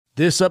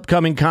This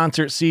upcoming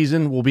concert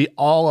season will be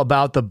all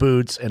about the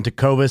boots, and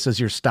Tecovas is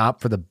your stop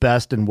for the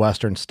best in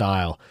Western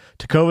style.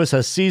 Tecovas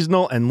has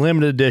seasonal and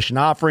limited edition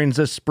offerings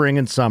this spring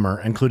and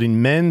summer,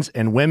 including men's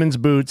and women's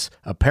boots,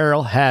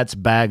 apparel, hats,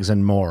 bags,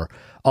 and more.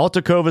 All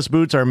Tecovas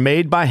boots are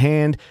made by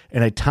hand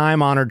in a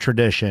time-honored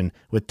tradition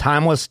with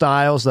timeless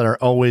styles that are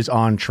always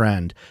on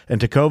trend. And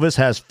Tecovas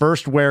has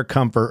first wear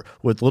comfort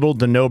with little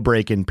to no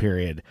break-in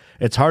period.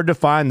 It's hard to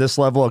find this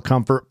level of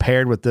comfort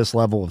paired with this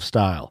level of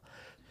style.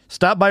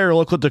 Stop by your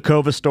local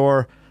Tecovas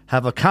store,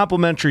 have a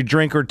complimentary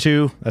drink or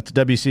two, that's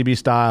WCB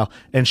style,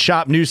 and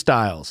shop new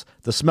styles.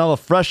 The smell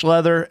of fresh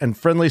leather and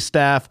friendly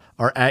staff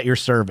are at your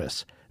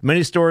service.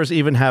 Many stores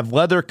even have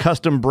leather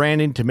custom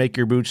branding to make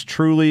your boots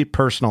truly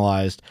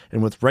personalized.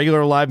 And with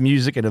regular live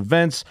music and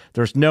events,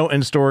 there's no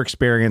in-store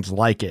experience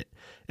like it.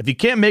 If you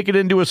can't make it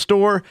into a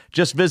store,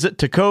 just visit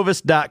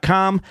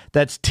tecovas.com.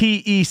 That's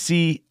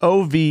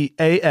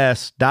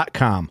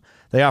TECOVAS.com.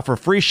 They offer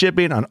free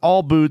shipping on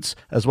all boots,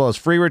 as well as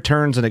free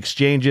returns and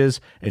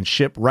exchanges, and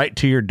ship right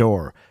to your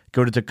door.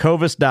 Go to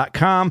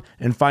tecovas.com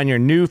and find your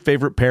new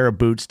favorite pair of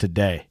boots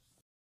today.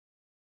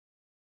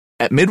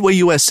 At Midway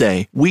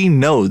USA, we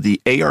know the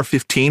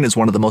AR-15 is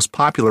one of the most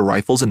popular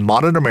rifles in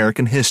modern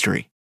American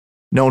history.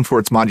 Known for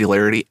its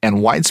modularity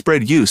and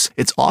widespread use,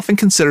 it's often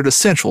considered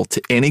essential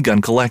to any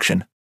gun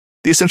collection.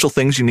 The essential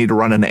things you need to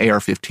run an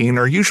AR-15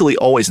 are usually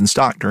always in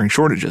stock during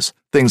shortages,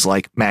 things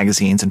like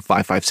magazines and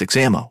 5.56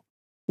 ammo.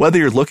 Whether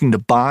you're looking to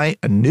buy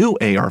a new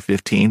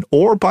AR-15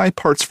 or buy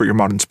parts for your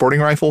modern sporting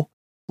rifle,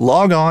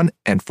 log on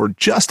and for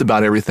just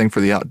about everything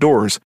for the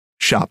outdoors,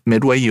 shop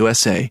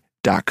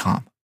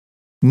MidwayUSA.com.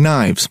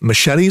 Knives,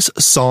 machetes,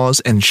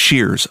 saws, and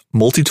shears,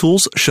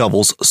 multi-tools,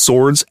 shovels,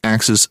 swords,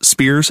 axes,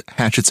 spears,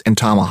 hatchets, and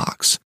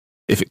tomahawks.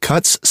 If it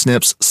cuts,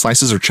 snips,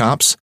 slices, or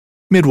chops,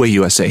 Midway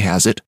USA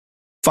has it.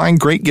 Find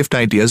great gift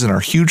ideas in our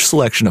huge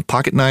selection of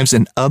pocket knives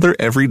and other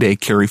everyday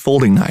carry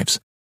folding knives.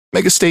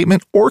 Make a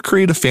statement or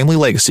create a family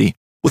legacy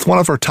with one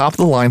of our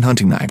top-of-the-line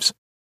hunting knives.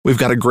 We've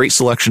got a great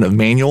selection of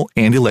manual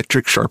and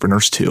electric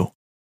sharpeners, too.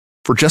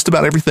 For just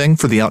about everything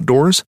for the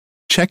outdoors,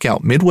 check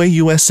out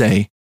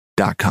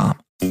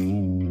MidwayUSA.com.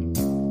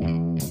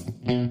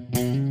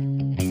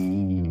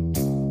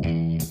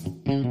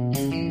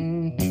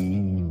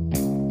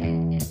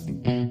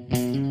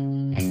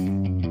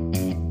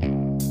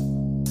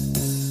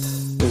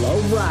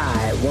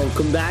 Alright,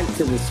 welcome back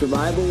to the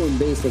Survival and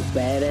Basic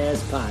Badass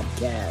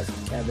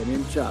Podcast. Kevin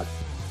and Chuck.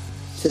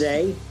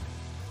 Today,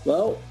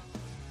 well,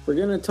 we're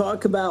going to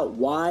talk about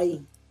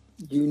why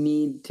you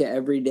need to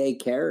everyday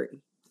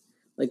carry.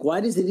 Like,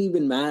 why does it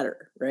even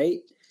matter, right?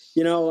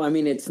 You know, I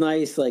mean, it's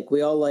nice. Like,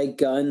 we all like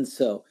guns.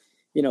 So,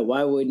 you know,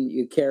 why wouldn't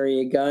you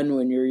carry a gun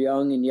when you're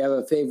young and you have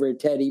a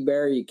favorite teddy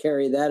bear? You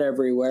carry that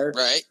everywhere.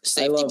 Right.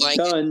 I love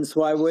guns.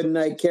 Why wouldn't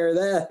I carry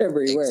that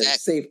everywhere?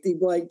 Exactly. Safety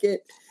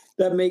blanket.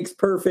 That makes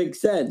perfect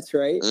sense,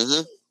 right?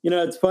 Mm-hmm. You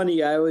know, it's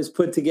funny. I always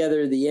put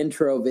together the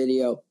intro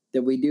video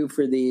that we do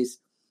for these.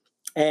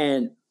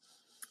 And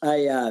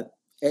I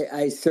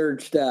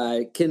searched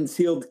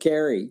concealed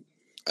carry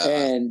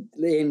and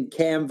in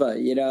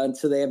Canva, you know, and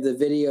so they have the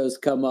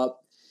videos come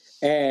up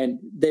and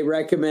they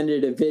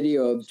recommended a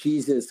video of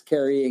Jesus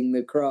carrying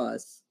the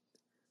cross.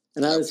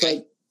 And I was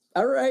like,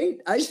 all right,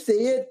 I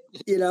see it.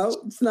 You know,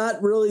 it's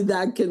not really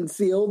that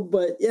concealed,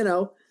 but, you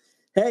know,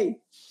 hey,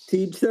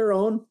 teach their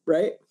own,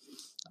 right?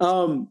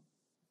 No,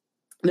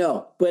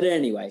 but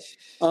anyway,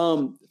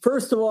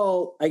 first of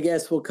all, I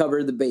guess we'll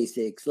cover the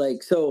basics.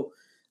 Like, so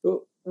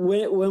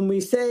when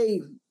we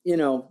say, you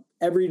know,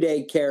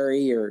 everyday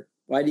carry, or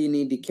why do you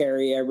need to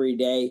carry every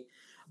day?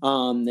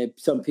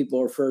 Some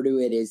people refer to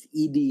it as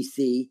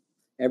EDC,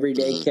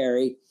 everyday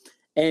carry.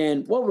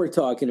 And what we're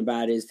talking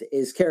about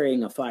is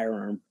carrying a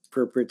firearm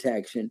for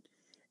protection,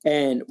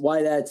 and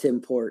why that's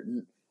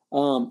important. A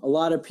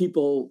lot of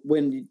people,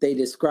 when they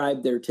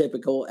describe their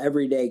typical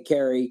everyday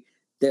carry,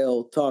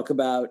 they'll talk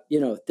about, you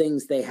know,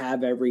 things they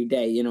have every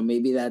day. You know,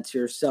 maybe that's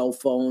your cell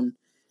phone.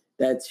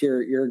 That's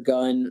your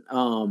gun.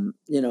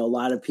 You know, a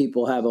lot of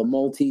people have a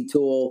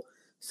multi-tool,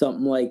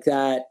 something like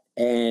that,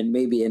 and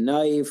maybe a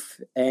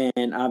knife.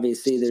 And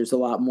obviously there's a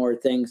lot more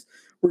things.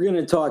 We're going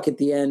to talk at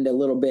the end a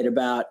little bit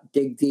about,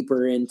 dig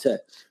deeper into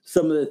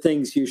some of the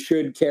things you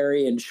should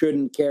carry and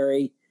shouldn't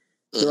carry.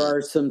 There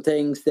are some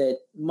things that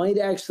might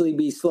actually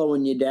be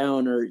slowing you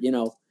down, or, you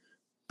know,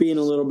 being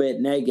a little bit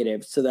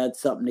negative. So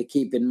that's something to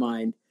keep in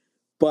mind.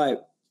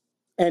 But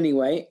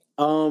anyway,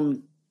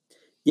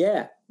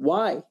 yeah.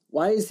 Why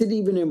is it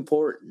even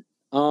important?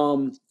 I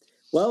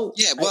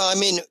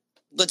mean,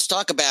 let's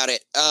talk about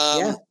it.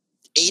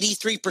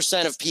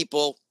 83% of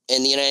people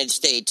in the United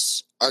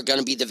States are going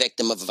to be the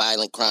victim of a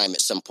violent crime at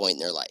some point in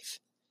their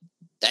life.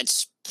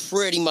 That's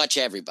pretty much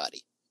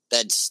everybody.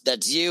 That's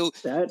you.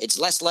 It's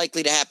less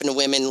likely to happen to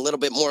women, a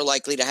little bit more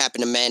likely to happen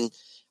to men.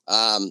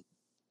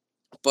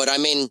 But I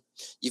mean,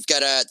 you've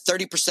got a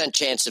 30%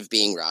 chance of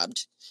being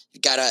robbed.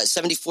 You've got a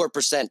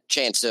 74%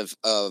 chance of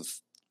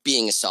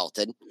being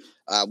assaulted.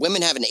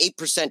 Women have an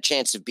 8%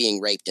 chance of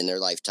being raped in their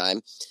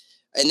lifetime.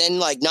 And then,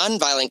 like,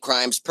 nonviolent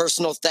crimes,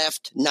 personal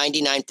theft,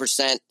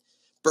 99%,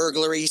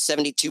 burglary,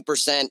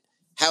 72%,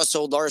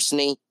 household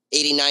larceny,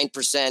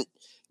 89%,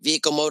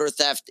 vehicle motor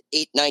theft,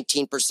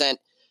 19%.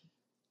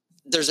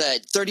 There's a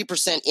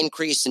 30%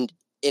 increase in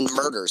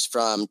murders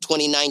from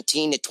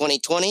 2019 to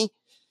 2020,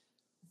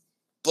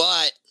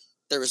 but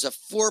there was a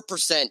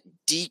 4%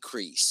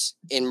 decrease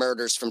in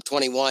murders from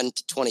 21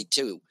 to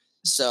 22.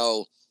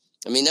 So,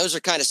 I mean, those are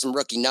kind of some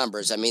rookie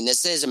numbers. I mean,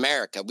 this is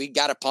America. We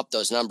got to pump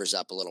those numbers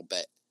up a little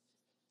bit.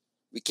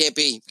 We can't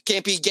be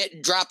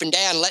dropping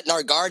down, letting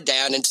our guard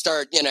down, and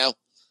start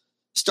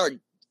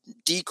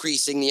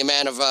decreasing the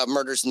amount of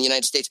murders in the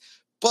United States.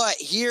 But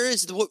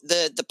here's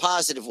the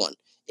positive one.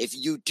 If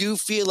you do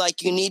feel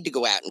like you need to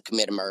go out and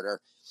commit a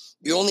murder,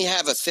 you only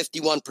have a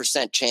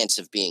 51% chance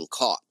of being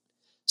caught.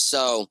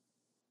 So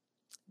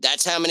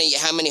that's how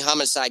many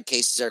homicide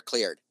cases are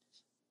cleared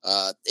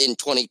in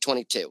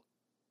 2022.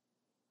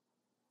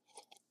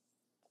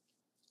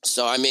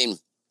 So, I mean,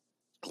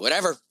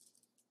 whatever.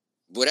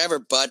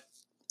 But,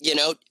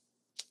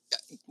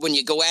 when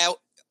you go out,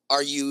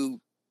 are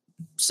you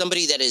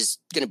somebody that is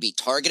going to be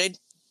targeted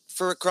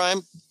for a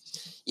crime?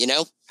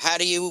 How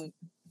do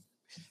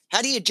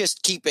you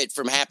just keep it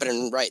from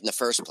happening right in the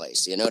first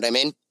place? You know what I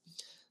mean?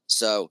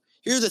 So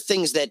here are the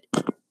things that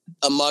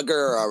a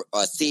mugger or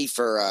a thief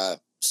or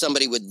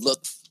somebody would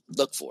look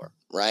for,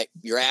 right?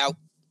 You're out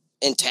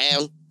in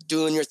town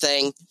doing your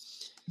thing,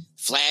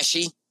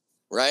 flashy,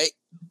 right?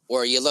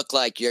 Or you look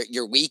like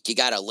you're weak, you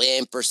got a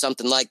limp or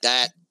something like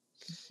that.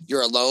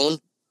 You're alone,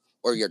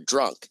 or you're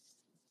drunk.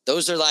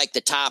 Those are like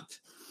the top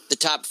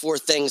 4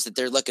 things that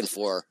they're looking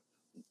for.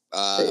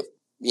 If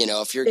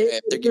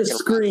it just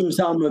screams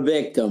I'm a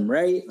victim,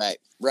 right?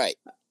 Right.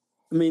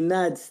 I mean,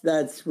 that's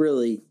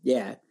really,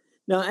 yeah.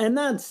 No, and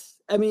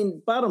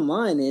bottom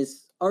line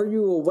is, are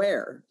you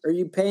aware? Are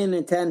you paying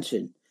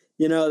attention?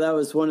 That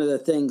was one of the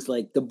things,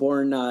 like the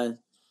Born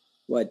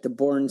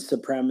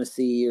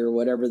Supremacy or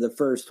whatever the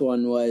first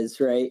one was,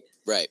 right?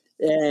 Right.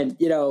 And,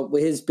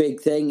 his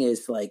big thing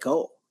is like,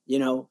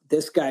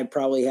 this guy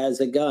probably has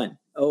a gun.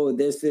 Oh,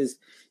 this is,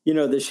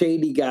 the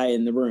shady guy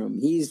in the room.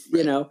 He's,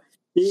 right.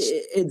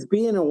 It's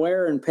being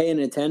aware and paying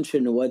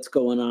attention to what's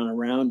going on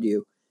around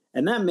you.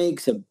 And that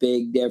makes a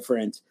big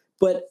difference.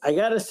 But I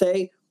got to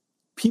say,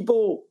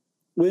 people,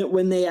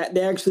 when they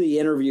actually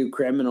interview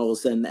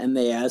criminals and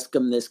they ask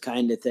them this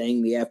kind of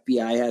thing, the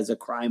FBI has a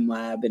crime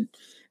lab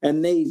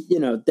and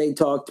they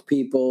talk to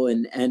people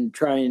and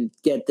try and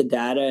get the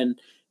data and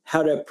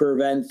how to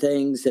prevent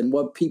things and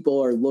what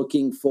people are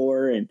looking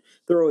for. And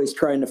they're always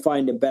trying to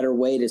find a better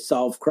way to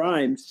solve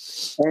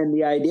crimes. And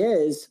the idea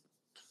is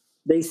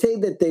they say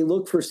that they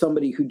look for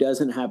somebody who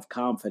doesn't have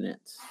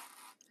confidence.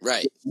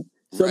 Right.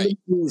 Somebody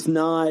who's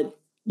not,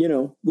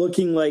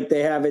 looking like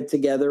they have it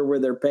together where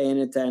they're paying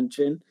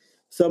attention.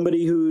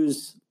 Somebody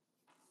who's,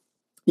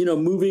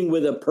 moving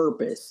with a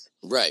purpose.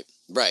 Right.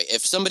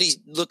 If somebody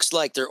looks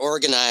like they're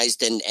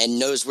organized and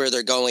knows where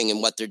they're going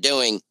and what they're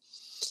doing,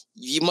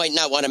 you might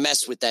not want to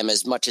mess with them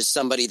as much as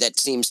somebody that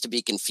seems to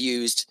be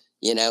confused,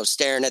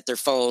 staring at their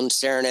phone,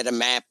 staring at a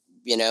map,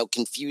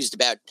 confused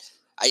about.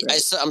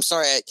 I'm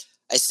sorry,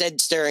 I said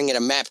staring at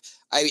a map.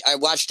 I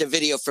watched a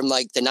video from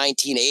like the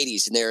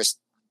 1980s, and they were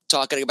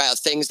talking about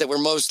things that were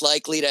most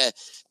likely to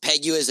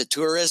peg you as a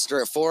tourist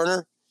or a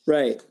foreigner.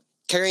 Right.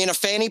 Carrying a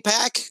fanny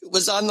pack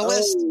was on the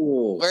list.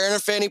 Wearing a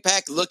fanny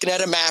pack, looking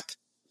at a map,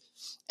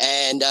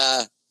 and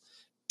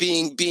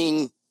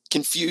being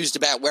confused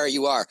about where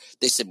you are.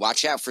 They said,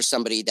 watch out for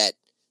somebody that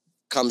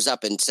comes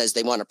up and says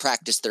they want to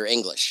practice their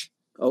English.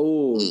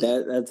 Oh,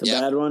 that's a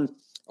bad one.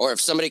 Or if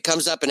somebody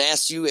comes up and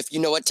asks you if you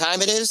know what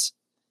time it is,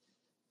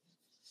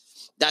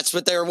 that's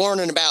what they were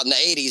warning about in the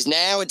 80s.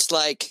 Now it's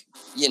like,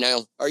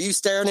 are you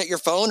staring at your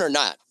phone or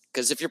not?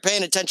 Because if you're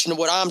paying attention to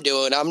what I'm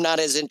doing, I'm not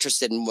as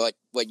interested in what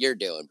you're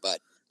doing. But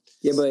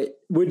yeah, but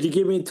would you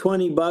give me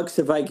 $20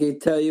 if I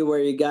could tell you where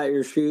you got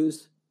your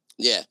shoes?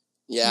 Yeah,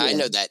 I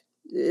know that.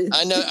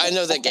 I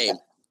know that game.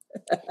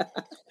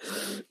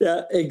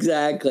 Yeah,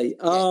 exactly.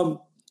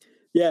 So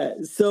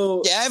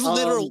I have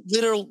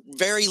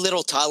very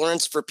little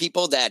tolerance for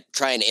people that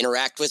try and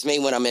interact with me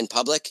when I'm in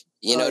public.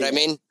 You know what I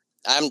mean?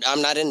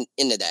 I'm not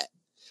into that.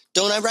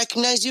 Don't I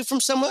recognize you from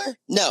somewhere?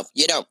 No,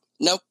 you don't.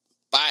 Nope.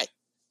 Bye.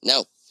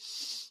 No.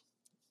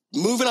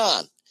 Moving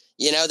on.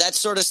 That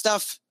sort of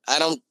stuff. I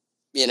don't.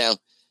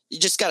 You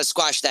just got to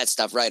squash that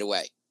stuff right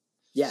away.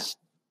 Yeah.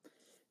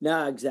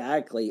 No,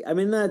 exactly. I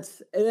mean,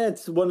 that's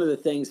one of the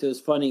things that was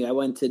funny. I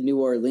went to New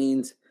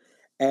Orleans,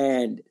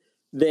 and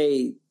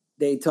they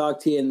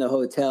talked to you in the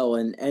hotel,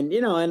 and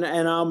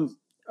I'm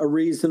a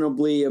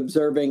reasonably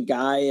observant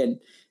guy, and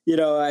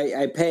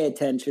I pay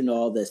attention to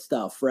all this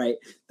stuff, right?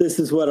 This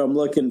is what I'm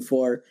looking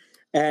for,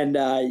 and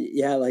I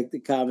like the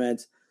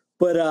comments,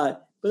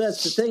 but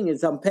that's the thing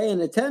is I'm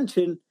paying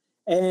attention,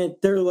 and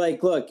they're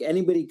like, look,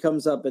 anybody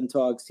comes up and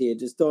talks to you,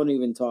 just don't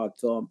even talk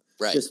to them,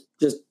 right?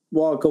 Just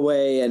walk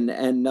away and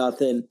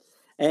nothing.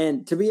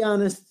 And to be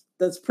honest,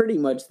 that's pretty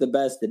much the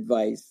best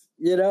advice,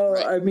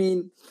 Right. I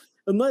mean,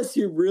 unless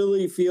you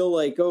really feel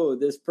like, oh,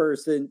 this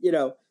person,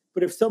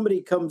 but if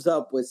somebody comes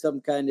up with some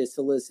kind of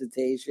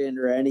solicitation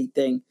or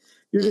anything,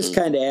 you're just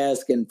kind of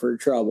asking for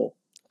trouble.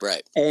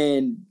 Right.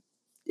 And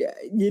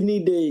you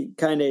need to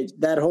kind of,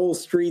 that whole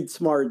street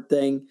smart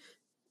thing,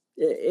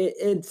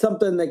 it's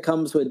something that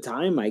comes with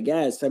time, I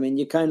guess. I mean,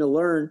 you kind of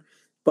learn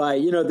by,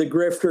 the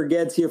grifter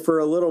gets you for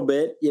a little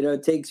bit,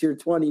 takes your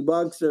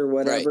 $20 or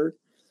whatever.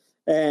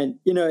 Right. And,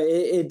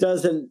 it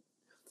doesn't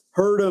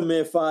hurt him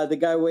if the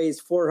guy weighs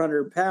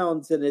 400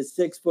 pounds and is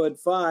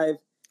 6'5",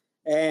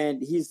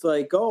 and he's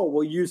like, "Oh,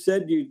 well, you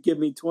said you'd give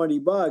me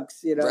 $20,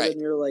 right.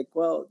 And you're like,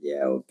 "Well,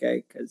 yeah,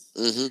 okay,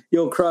 because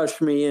you'll crush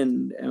me,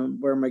 and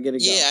where am I going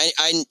to go?" Yeah,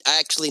 I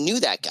actually knew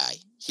that guy.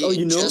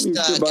 He just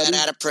got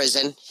out of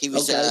prison. He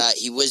was a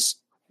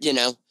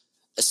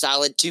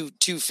solid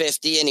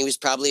 250, and he was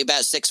probably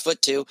about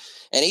 6'2",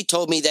 and he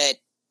told me that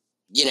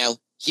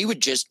he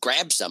would just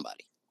grab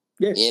somebody.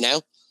 Yeah.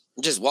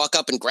 Just walk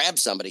up and grab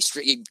somebody.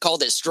 He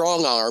called it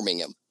strong arming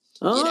him.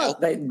 Oh,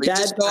 that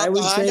I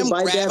would say him,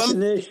 by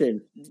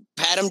definition. Him,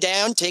 pat him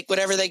down, take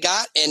whatever they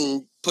got,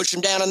 and push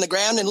him down on the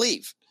ground and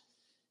leave.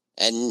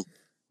 And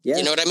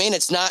you know what I mean?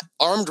 It's not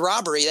armed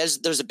robbery.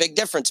 There's a big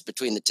difference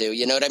between the two.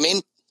 You know what I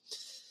mean?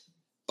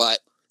 But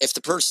if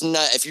the person,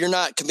 if you're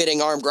not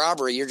committing armed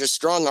robbery, you're just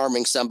strong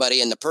arming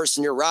somebody, and the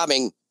person you're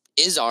robbing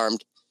is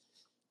armed,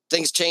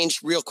 things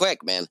change real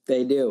quick, man.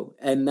 They do.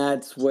 And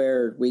that's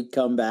where we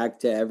come back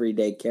to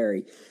everyday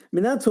carry. I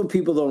mean, that's what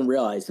people don't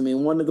realize. I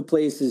mean, one of the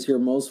places you're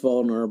most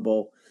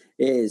vulnerable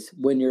is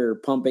when you're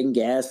pumping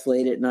gas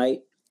late at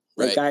night.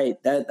 Like right.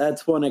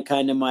 That's one of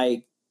kind of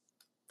my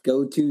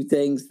go-to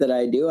things that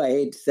I do. I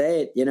hate to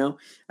say it,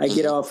 I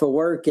get off of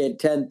work at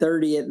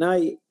 10:30 at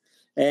night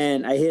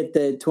and I hit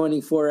the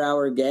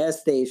 24-hour gas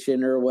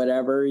station or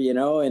whatever,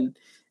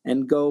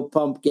 and go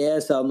pump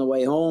gas on the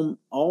way home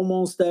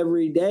almost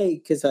every day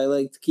because I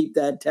like to keep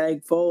that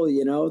tank full,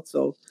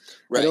 so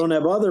right. I don't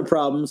have other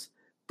problems.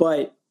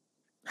 But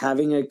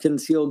having a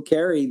concealed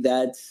carry,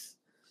 that's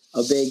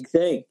a big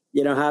thing,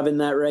 having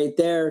that right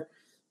there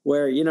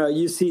where,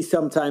 you see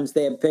sometimes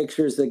they have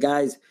pictures of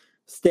guys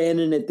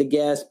standing at the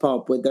gas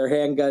pump with their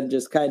handgun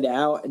just kind of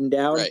out and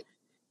down. Right.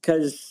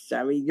 Because,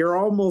 I mean, you're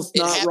almost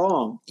not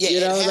wrong. Yeah,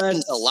 it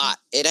happens a lot.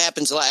 It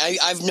happens a lot.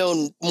 I've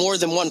known more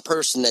than one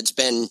person that's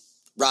been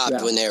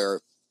robbed when they were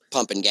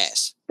pumping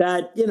gas.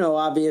 That,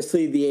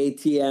 obviously the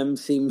ATM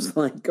seems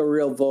like a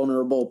real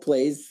vulnerable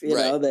place,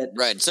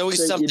 Right. It's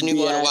always something you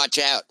want to watch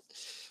out.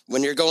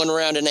 When you're going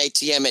around an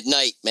ATM at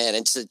night, man,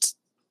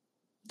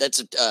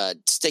 that's a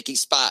sticky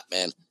spot,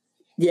 man.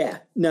 Yeah,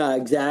 no,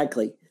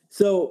 exactly.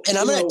 So, and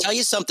I'm going to tell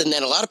you something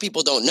that a lot of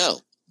people don't know.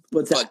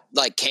 What's that? But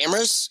like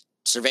cameras,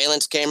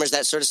 surveillance cameras,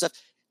 that sort of stuff.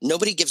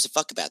 Nobody gives a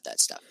fuck about that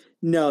stuff.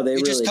 No, they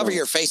really just cover don't.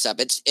 your face up.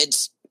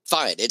 It's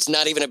fine. It's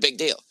not even a big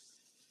deal.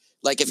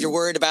 Like if you're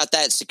worried about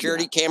that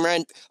security camera,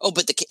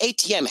 but the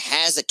ATM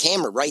has a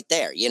camera right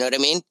there. You know what I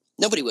mean?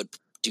 Nobody would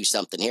do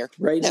something here.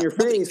 Right in your face.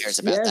 Nobody cares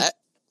about that.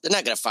 They're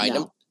not going to find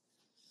them.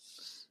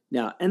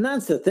 No, and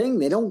that's the thing.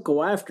 They don't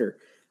go after.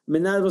 I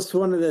mean, that was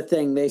one of the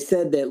things. They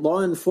said that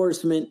law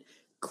enforcement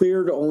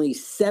cleared only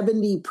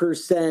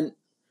 70%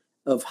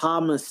 of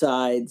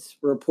homicides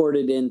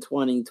reported in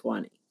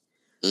 2020.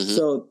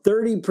 So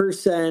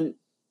 30%,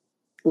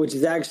 which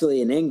is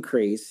actually an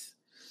increase,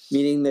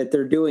 meaning that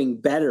they're doing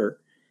better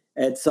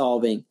at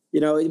solving.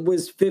 It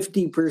was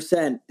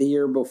 50% the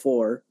year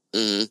before.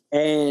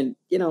 And,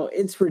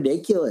 it's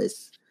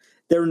ridiculous.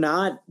 They're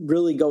not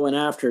really going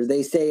after.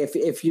 They say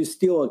if you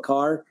steal a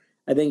car,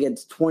 I think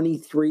it's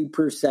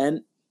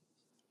 23%.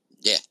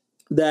 Yeah.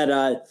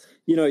 That,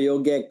 you'll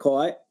get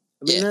caught.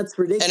 I mean, that's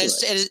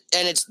ridiculous.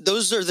 And it's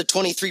those are the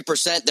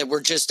 23% that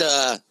were just,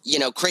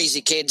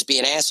 crazy kids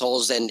being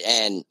assholes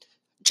and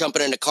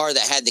jumping in a car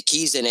that had the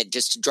keys in it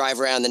just to drive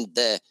around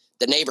the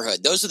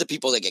neighborhood. Those are the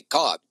people that get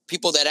caught.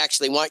 People that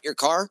actually want your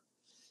car,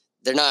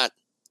 they're not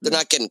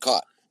getting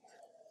caught.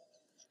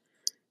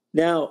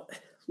 Now,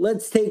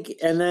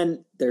 and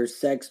then there's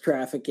sex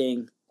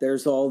trafficking.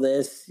 There's all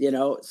this,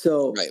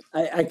 So right.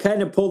 I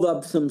kind of pulled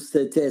up some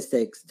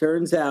statistics.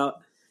 Turns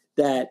out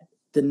that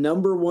the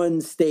number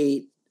one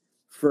state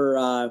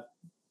for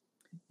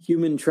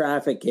human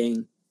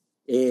trafficking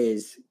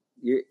is,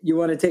 you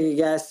want to take a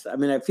guess? I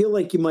mean, I feel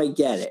like you might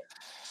get it.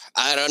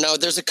 I don't know.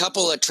 There's a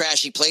couple of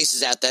trashy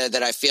places out there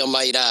that I feel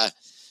might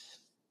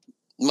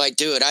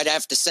do it. I'd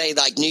have to say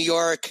like New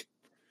York,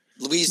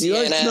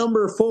 Louisiana. New York's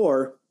number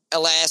 4.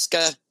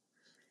 Alaska.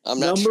 I'm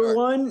not sure. Number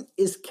 1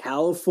 is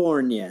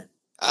California.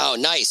 Oh,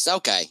 nice.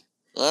 Okay.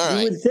 All right.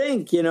 You would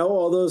think,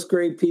 all those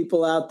great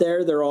people out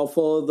there, they're all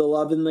full of the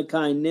love and the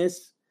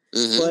kindness.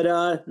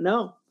 But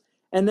no.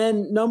 And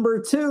then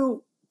number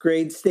 2,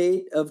 great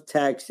state of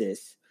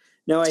Texas.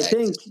 Now, I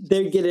think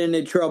they get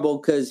into trouble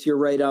because you're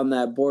right on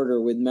that border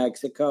with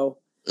Mexico.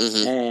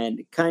 And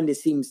it kind of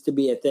seems to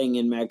be a thing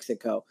in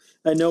Mexico.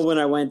 I know when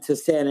I went to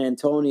San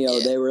Antonio,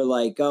 they were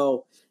like,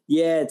 oh,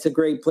 yeah, it's a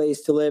great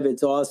place to live.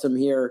 It's awesome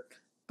here.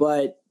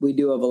 But we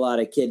do have a lot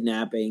of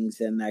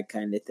kidnappings and that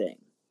kind of thing.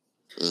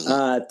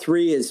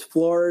 3 is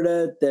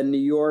Florida, then New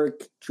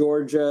York,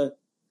 Georgia,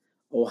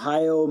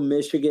 Ohio,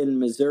 Michigan,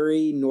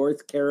 Missouri,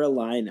 North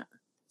Carolina.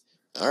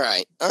 All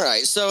right.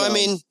 So, I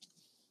mean,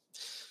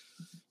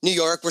 New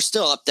York, we're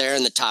still up there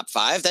in the top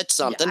 5. That's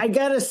something. I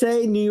got to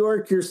say, New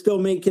York, you're still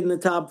making the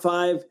top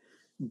 5,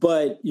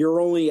 but you're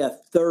only a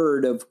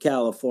third of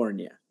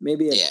California,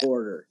 maybe a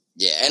quarter.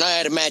 Yeah, and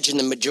I'd imagine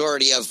the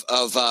majority of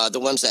the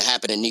ones that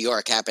happen in New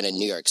York happen in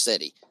New York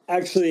City.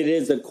 Actually, it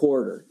is a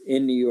quarter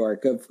in New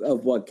York of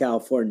what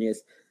California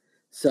is.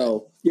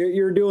 So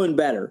you're doing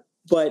better.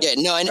 But yeah,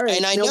 no,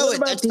 and I know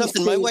that's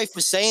something my wife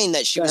was saying,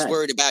 that she was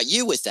worried about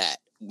you with that,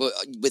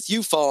 with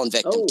you falling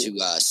victim to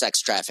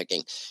sex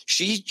trafficking.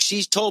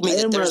 She told me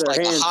that there's like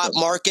a hot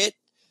market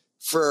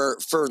for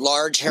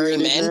large hairy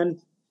men.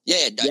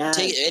 Yeah,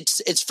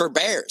 it's for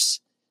bears.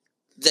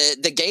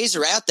 The gays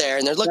are out there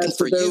and they're looking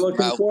for you,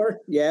 bro.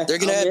 Yeah, they're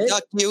gonna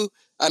abduct you.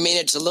 I mean,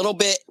 it's a little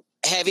bit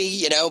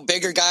heavy,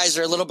 bigger guys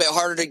are a little bit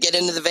harder to get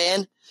into the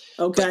van.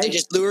 Okay. But they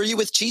just lure you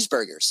with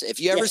cheeseburgers. If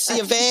you ever see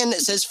a van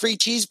that says free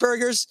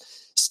cheeseburgers,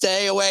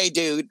 stay away,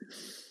 dude.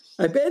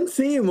 I've been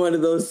seeing one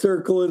of those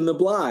circle in the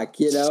block,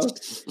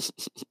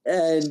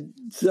 and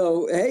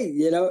so, hey,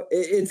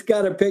 it's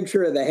got a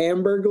picture of the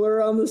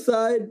Hamburglar on the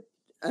side.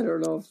 I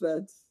don't know if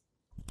that's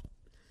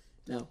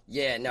no.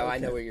 Yeah, no, okay. I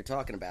know what you're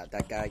talking about.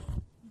 That guy.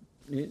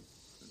 All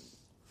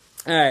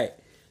right.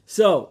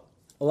 So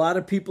a lot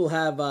of people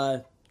have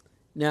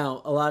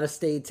now. A lot of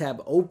states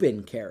have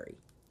open carry,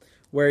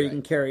 where you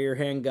can carry your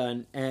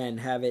handgun and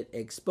have it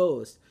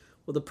exposed.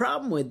 Well, the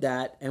problem with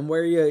that, and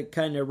where you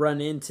kind of run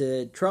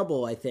into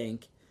trouble, I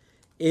think,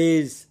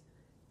 is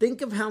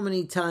think of how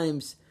many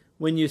times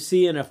when you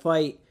see in a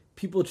fight,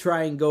 people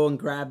try and go and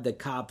grab the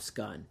cop's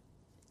gun.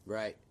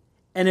 Right.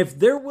 And if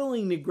they're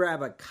willing to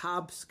grab a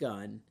cop's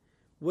gun,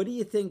 what do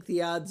you think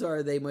the odds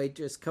are they might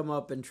just come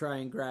up and try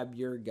and grab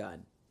your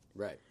gun?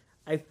 Right.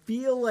 I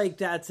feel like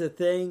that's a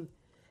thing,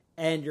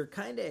 and you're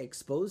kind of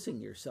exposing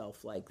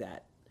yourself like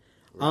that.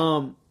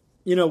 Right.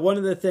 One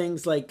of the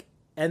things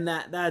and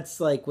that's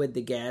like with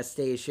the gas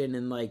station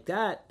and like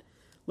that,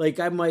 like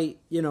I might,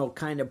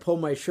 kind of pull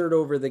my shirt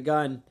over the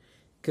gun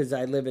because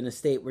I live in a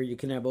state where you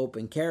can have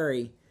open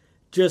carry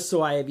just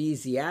so I have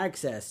easy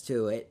access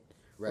to it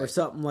or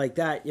something like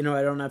that. I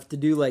don't have to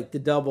do like the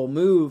double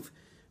move,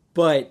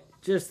 but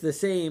just the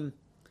same,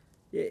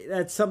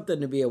 that's something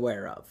to be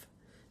aware of.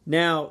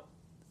 Now,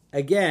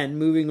 again,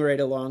 moving right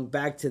along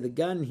back to the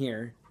gun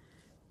here,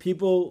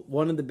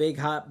 one of the big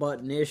hot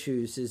button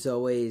issues is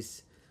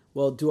always,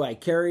 well, do I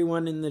carry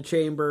one in the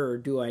chamber or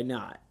do I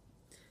not?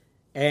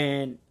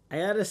 And I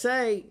gotta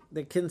say,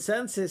 the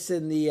consensus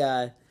in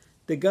the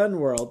gun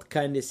world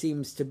kind of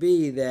seems to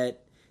be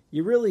that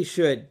you really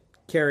should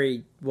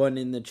carry one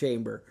in the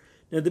chamber.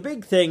 Now, the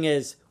big thing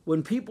is,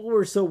 when people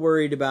were so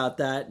worried about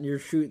that and you're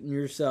shooting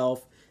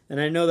yourself, and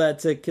I know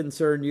that's a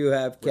concern you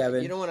have, Kevin.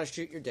 Right. You don't want to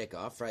shoot your dick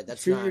off, right?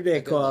 That's shoot your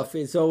dick off.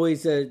 It's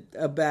always a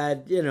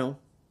bad,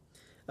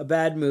 a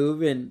bad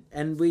move,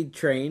 and we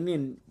train,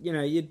 and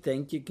you'd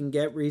think you can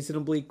get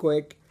reasonably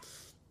quick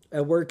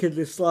at working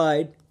the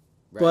slide.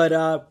 Right.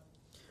 But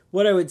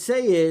what I would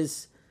say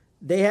is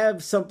they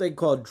have something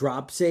called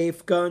drop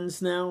safe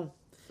guns now,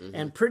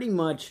 and pretty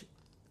much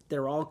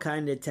they're all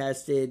kind of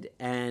tested,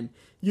 and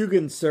you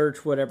can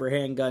search whatever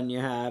handgun you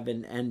have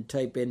and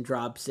type in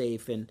drop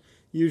safe, and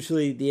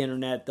usually the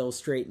internet, they'll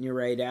straighten you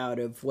right out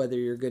of whether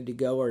you're good to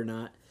go or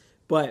not.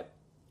 But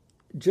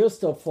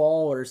just a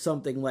fall or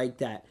something like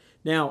that.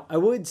 Now, I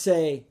would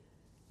say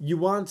you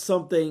want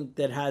something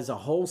that has a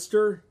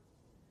holster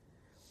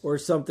or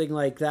something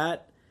like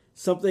that,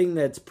 something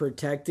that's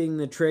protecting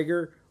the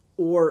trigger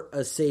or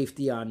a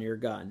safety on your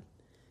gun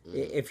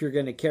if you're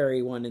going to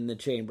carry one in the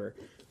chamber.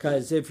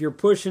 Because if you're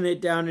pushing it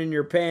down in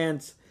your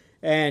pants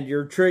and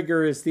your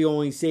trigger is the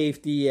only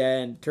safety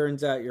and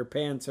turns out your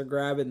pants are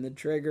grabbing the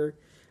trigger,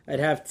 I'd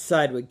have to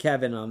side with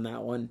Kevin on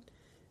that one.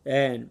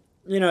 And,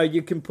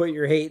 you can put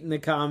your hate in the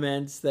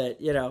comments that,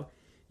 you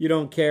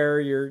don't care,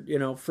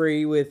 you're,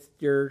 free with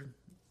your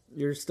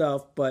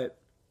stuff. But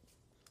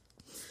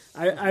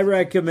I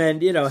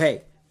recommend,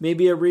 hey,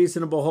 maybe a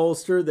reasonable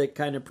holster that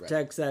kind of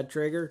protects that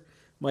trigger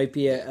might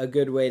be a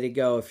good way to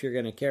go if you're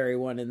going to carry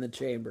one in the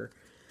chamber.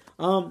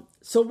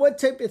 So what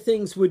type of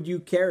things would you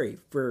carry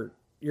for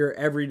your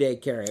everyday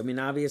carry? I mean,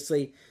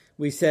 obviously,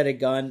 we said a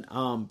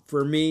gun.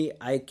 For me,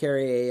 I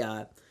carry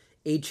a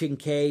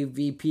H&K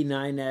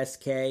VP9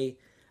 SK.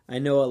 I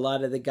know a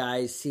lot of the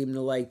guys seem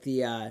to like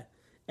the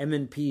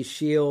M&P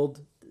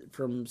Shield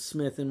from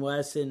Smith &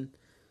 Wesson.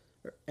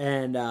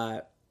 And,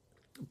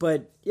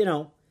 but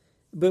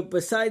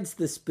besides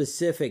the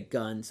specific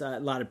guns, a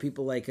lot of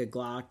people like a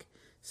Glock.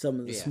 Some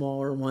of the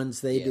smaller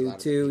ones they do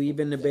too.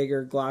 Even the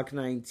bigger Glock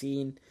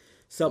 19,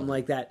 something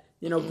like that.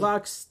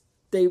 Glocks,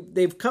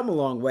 they've come a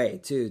long way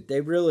too.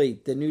 They really,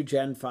 the new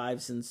Gen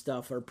 5s and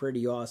stuff are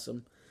pretty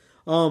awesome.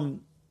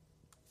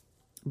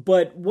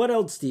 But what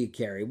else do you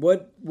carry?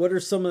 What are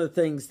some of the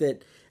things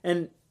that,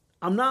 and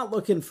I'm not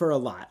looking for a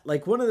lot.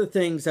 Like one of the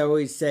things I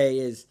always say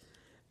is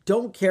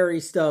don't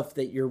carry stuff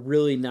that you're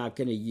really not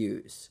going to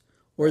use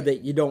or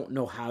that you don't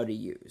know how to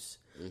use.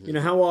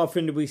 How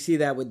often do we see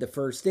that with the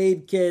first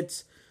aid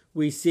kits?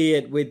 We see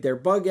it with their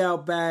bug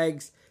out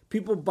bags.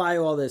 People buy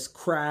all this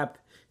crap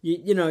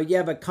you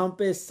have a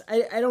compass.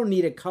 I don't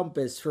need a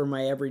compass for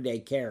my everyday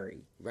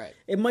carry. Right.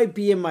 It might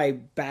be in my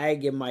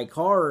bag in my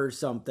car or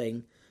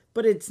something,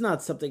 but it's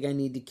not something I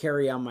need to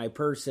carry on my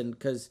person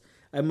because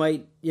I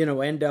might,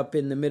 end up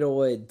in the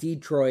middle of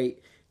Detroit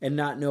and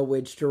not know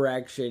which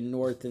direction,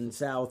 north and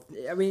south.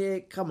 I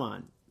mean, come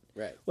on.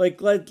 Right.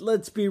 Like,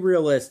 let's be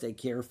realistic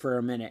here for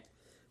a minute.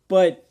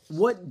 But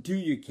what do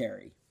you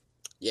carry?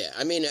 Yeah,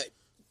 I mean,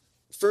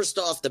 first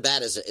off the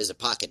bat is a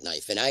pocket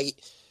knife, and I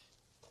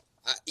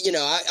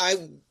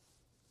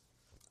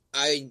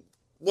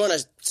want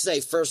to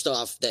say first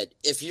off that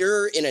if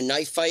you're in a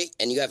knife fight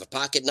and you have a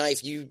pocket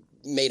knife, you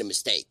made a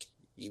mistake.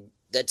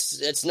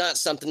 That's not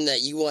something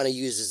that you want to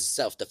use as a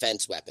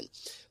self-defense weapon.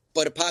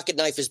 But a pocket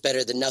knife is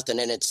better than nothing,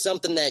 and it's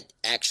something that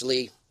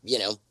actually,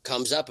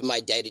 comes up in my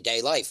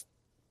day-to-day life,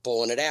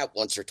 pulling it out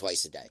once or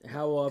twice a day.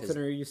 How often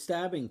are you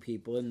stabbing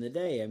people in the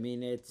day? I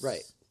mean, it's...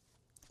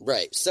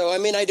 Right. So, I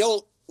mean, I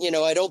don't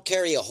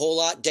carry a whole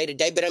lot day to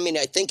day, but I mean,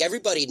 I think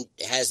everybody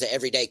has an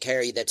everyday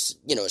carry that's,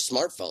 a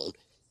smartphone.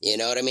 You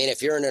know what I mean?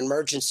 If you're in an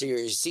emergency or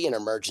you see an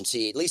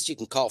emergency, at least you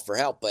can call for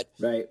help. But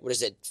What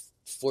is it?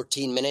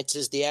 14 minutes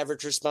is the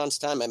average response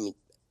time. I mean,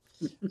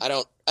 I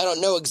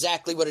don't know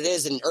exactly what it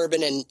is, and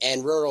urban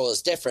and rural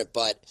is different,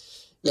 but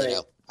you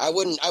know, I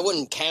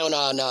wouldn't count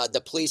on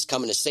the police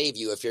coming to save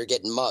you if you're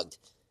getting mugged.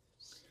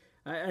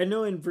 I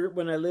know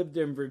when I lived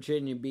in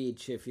Virginia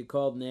Beach, if you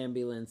called an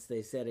ambulance,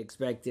 they said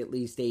expect at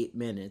least 8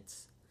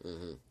 minutes.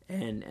 Mm-hmm.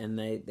 And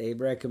they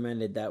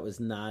recommended that was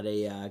not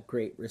a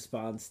great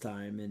response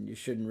time, and you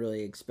shouldn't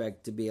really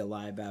expect to be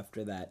alive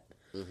after that.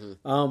 Mm-hmm.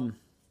 I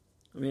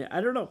mean,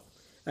 I don't know.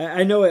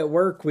 I know at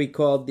work we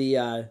called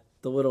the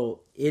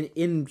little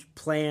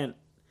in-plant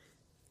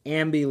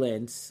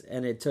ambulance,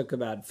 and it took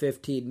about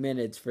 15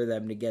 minutes for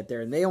them to get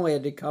there, and they only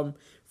had to come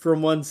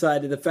from one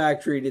side of the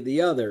factory to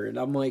the other. And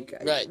I'm like,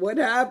 What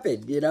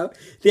happened? The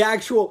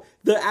actual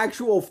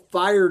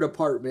fire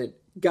department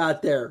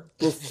got there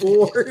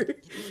before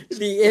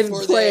the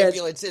implant. Before the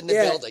ambulance in the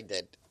building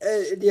did.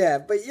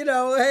 But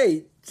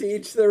hey, to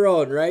each their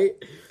own, right?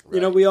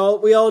 We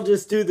all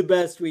just do the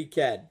best we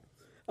can.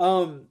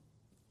 So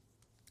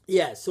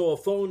a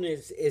phone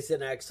is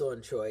an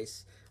excellent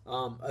choice.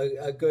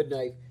 A good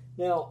knife.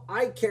 Now,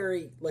 I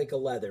carry like a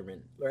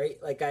Leatherman, right?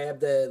 Like I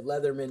have the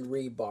Leatherman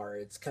rebar.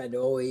 It's kind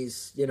of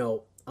always,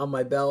 on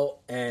my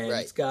belt, and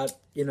it's got,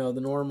 the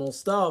normal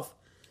stuff.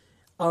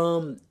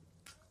 I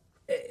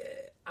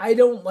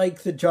don't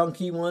like the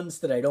junky ones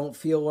that I don't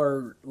feel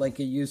are like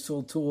a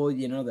useful tool,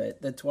 the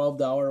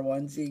 $12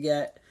 ones you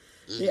get.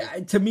 Mm-hmm. Yeah,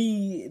 to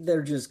me,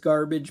 they're just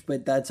garbage,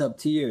 but that's up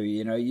to you.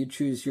 You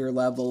choose your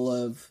level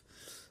of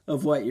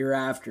what you're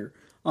after.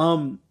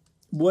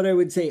 What I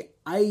would say,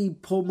 I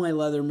pull my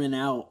Leatherman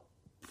out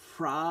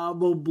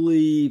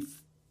probably,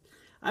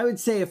 I would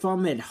say if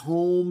I'm at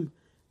home,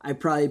 I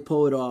probably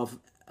pull it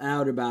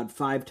out about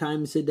 5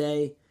 times a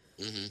day.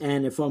 Mm-hmm.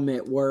 And if I'm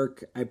at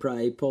work, I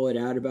probably pull it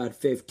out about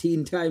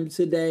 15 times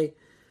a day.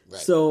 Right.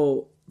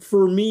 So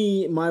for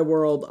me, my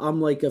world,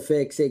 I'm like a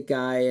fix-it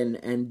guy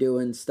and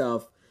doing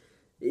stuff.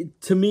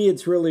 To me,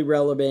 it's really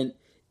relevant.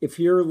 If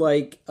you're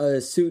like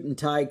a suit and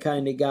tie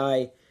kind of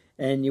guy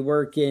and you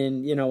work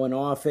in, an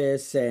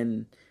office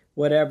and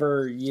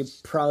whatever, you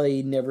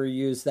probably never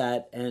use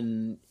that.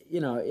 And,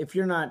 if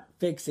you're not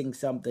fixing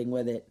something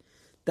with it,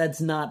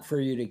 that's not for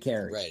you to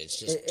carry. Right. It's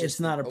just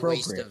it's not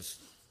appropriate.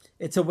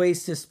 It's a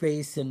waste of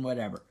space and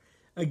whatever.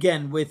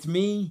 Again, with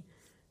me,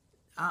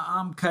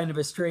 I'm kind of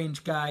a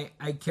strange guy.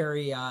 I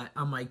carry on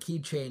my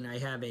keychain, I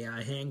have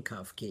a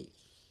handcuff key.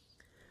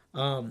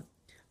 One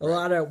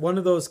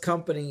of those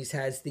companies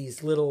has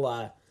these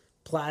little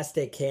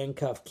plastic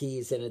handcuff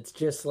keys, and it's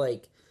just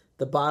like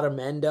the bottom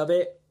end of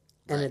it,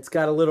 and it's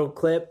got a little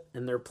clip,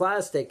 and they're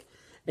plastic,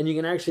 and you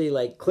can actually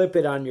like clip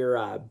it on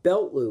your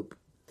belt loop.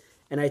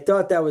 And I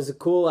thought that was a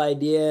cool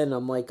idea, and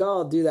I'm like,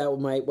 I'll do that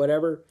with my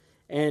whatever.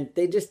 And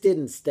they just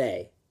didn't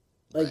stay.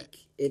 I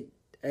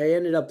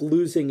ended up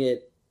losing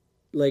it,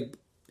 like,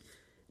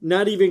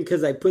 not even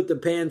because I put the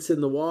pants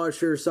in the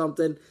wash or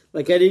something.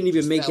 Like, I didn't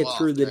even make it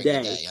through the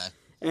day.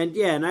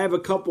 And I have a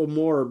couple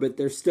more, but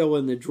they're still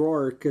in the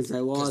drawer because I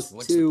lost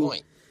what's 2. The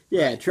point?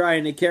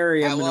 Trying to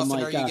carry them. How and often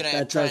I'm like, are you going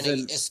to try to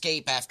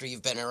escape after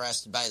you've been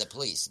arrested by the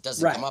police? It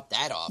doesn't come up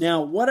that often.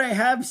 Now, what I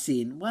have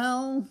seen,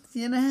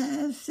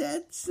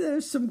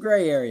 there's some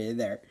gray area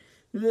there.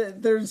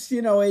 There's,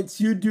 it's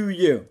you do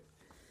you.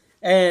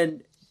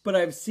 But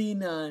I've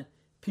seen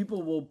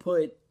people will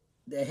put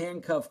the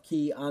handcuff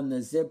key on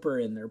the zipper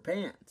in their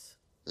pants.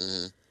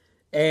 Mm-hmm.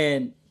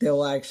 And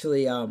they'll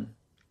actually,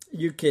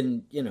 you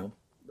can,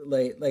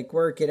 like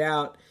work it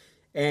out.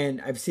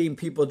 And I've seen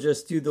people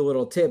just do the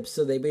little tips.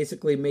 So they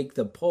basically make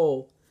the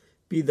pull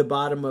be the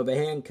bottom of a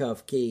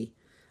handcuff key.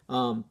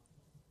 I'm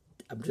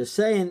just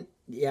saying,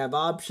 you have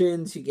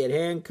options. You get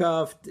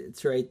handcuffed.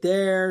 It's right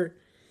there.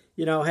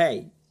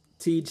 Hey,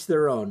 to each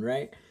their own,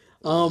 right?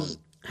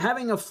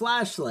 Having a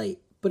flashlight.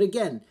 But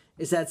again,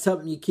 is that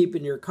something you keep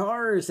in your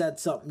car, or is that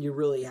something you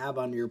really have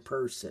on your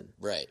person?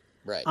 Right.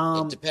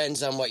 It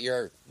depends on what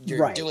you're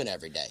doing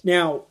every day.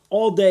 Now,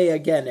 all day,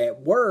 again,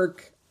 at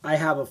work, I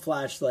have a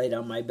flashlight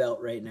on my belt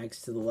right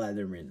next to the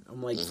Leatherman.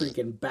 I'm like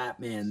freaking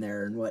Batman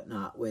there and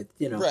whatnot with,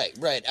 right.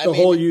 The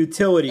whole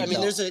utility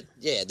belt.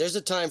 there's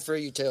a time for a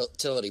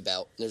utility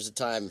belt. There's a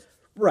time.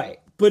 Right.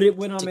 But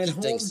when I'm at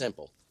home, things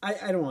simple.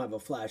 I don't have a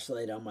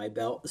flashlight on my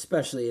belt,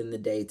 especially in the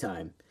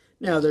daytime.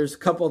 Now, there's a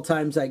couple of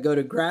times I go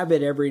to grab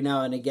it every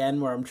now and again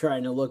where I'm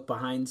trying to look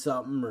behind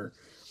something or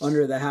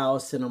under the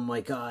house, and I'm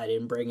like, oh, I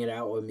didn't bring it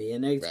out with me,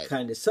 and it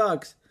kind of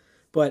sucks.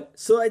 But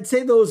so I'd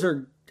say those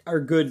are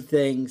good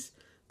things.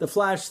 The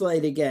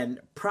flashlight, again,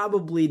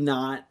 probably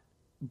not,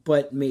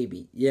 but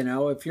maybe.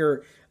 If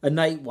you're a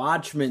night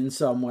watchman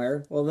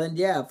somewhere, well then,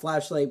 yeah,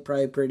 flashlight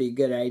probably a pretty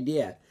good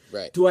idea.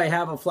 Right. Do I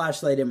have a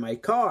flashlight in my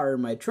car,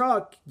 in my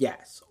truck?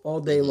 Yes, all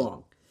day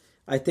long.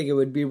 I think it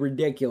would be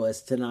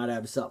ridiculous to not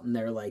have something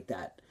there like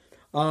that.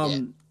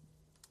 I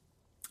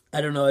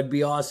don't know. It'd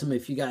be awesome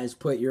if you guys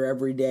put your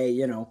everyday,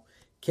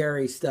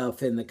 carry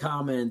stuff in the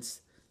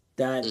comments.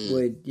 That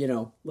would,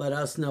 let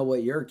us know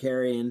what you're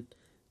carrying.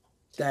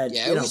 That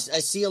I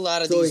see a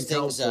lot of these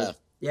things.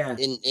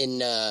 In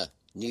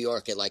New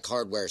York at like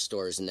hardware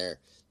stores, and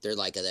they're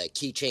like the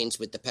keychains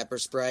with the pepper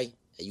spray.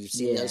 You've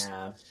seen those?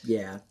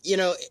 Yeah.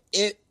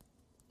 It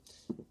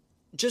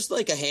just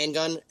like a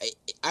handgun.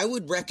 I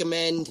would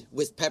recommend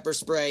with pepper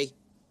spray,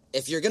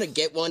 if you're gonna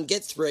get one,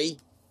 get 3.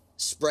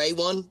 Spray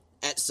one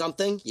at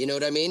something. You know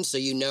what I mean? So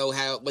you know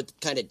what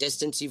kind of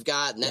distance you've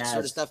got and that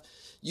sort of stuff.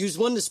 Use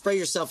one to spray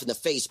yourself in the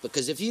face,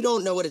 because if you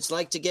don't know what it's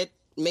like to get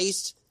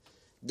maced,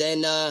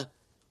 then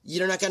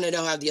you're not going to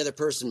know how the other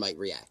person might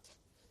react.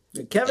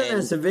 Kevin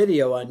has a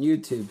video on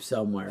YouTube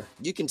somewhere.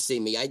 You can see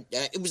me.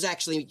 It was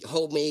actually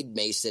homemade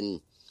mace, and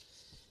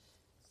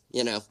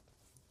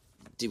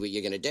do what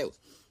you're going to do.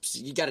 So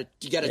you got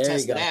to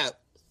test it out.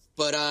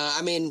 But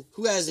I mean,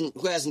 who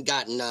hasn't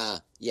gotten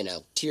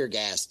tear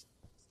gassed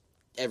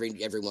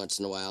every once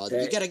in a while?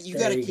 You got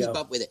to keep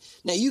up with it.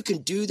 Now you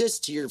can do this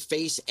to your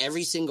face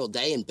every single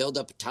day and build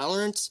up a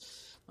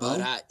tolerance,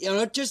 but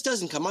it just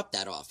doesn't come up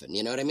that often.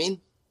 You know what I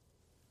mean?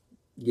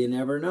 You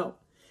never know.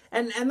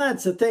 And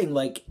that's the thing.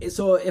 Like,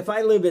 so if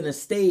I live in a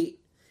state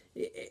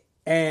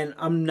and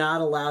I'm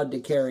not allowed to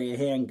carry a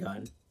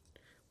handgun,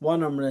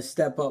 one, I'm going to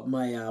step up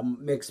my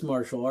mixed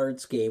martial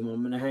arts game.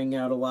 I'm going to hang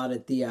out a lot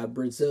at the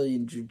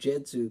Brazilian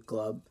Jiu-Jitsu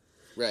club.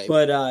 Right.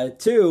 But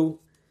 2,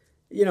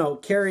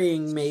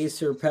 carrying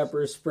mace or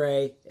pepper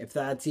spray, if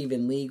that's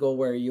even legal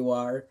where you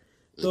are,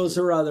 those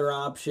are other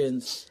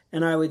options.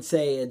 And I would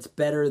say it's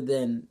better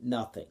than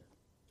nothing.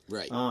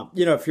 Right.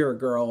 If you're a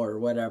girl or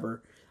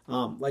whatever.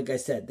 Like I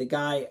said, the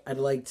guy, I'd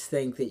like to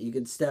think that you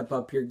could step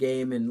up your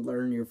game and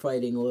learn your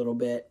fighting a little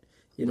bit,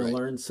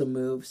 learn some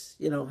moves,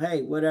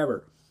 hey,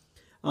 whatever.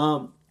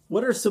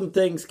 What are some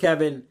things,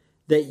 Kevin,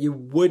 that you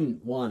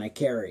wouldn't want to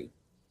carry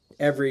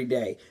every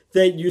day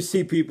that you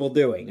see people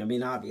doing? I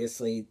mean,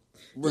 obviously,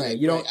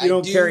 you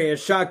don't carry a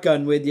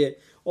shotgun with you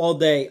all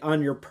day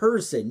on your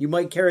person. You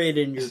might carry it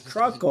in your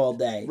truck all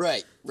day.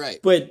 Right.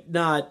 But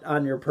not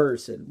on your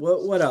person.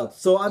 What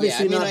else? So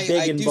obviously not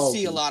big and bulky. I do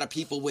see a lot of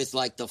people with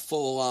like the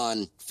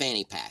full-on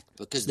fanny pack,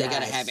 because they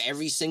got to have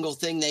every single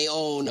thing they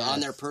own on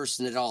their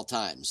person at all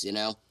times,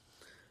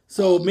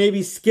 So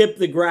maybe skip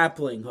the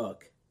grappling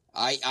hook.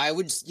 I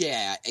would,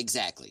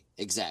 exactly.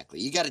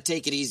 You got to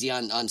take it easy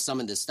on some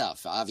of this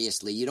stuff.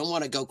 Obviously, you don't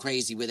want to go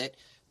crazy with it.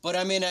 But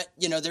I mean,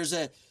 there's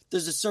a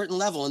certain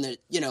level, and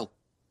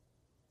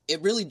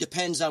it really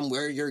depends on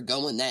where you're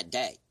going that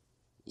day.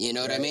 You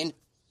know what I mean?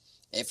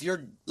 If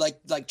you're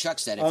like Chuck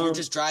said, if you're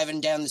just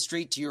driving down the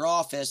street to your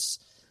office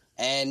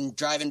and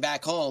driving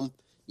back home,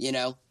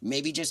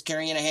 maybe just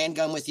carrying a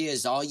handgun with you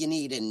is all you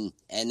need, and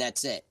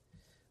that's it.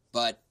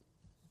 But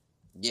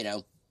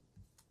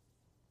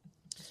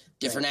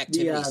different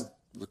activities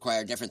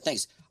require different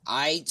things.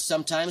 I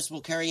sometimes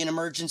will carry an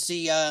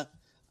emergency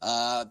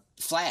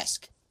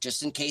flask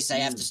just in case I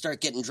have to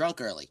start getting drunk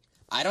early.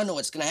 I don't know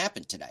what's going to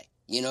happen today.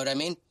 You know what I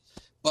mean?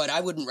 But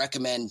I wouldn't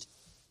recommend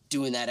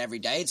doing that every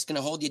day. It's going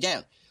to hold you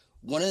down.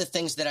 One of the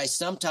things that I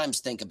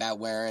sometimes think about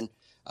wearing,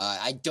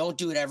 I don't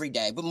do it every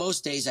day, but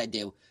most days I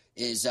do,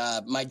 is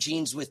my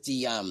jeans with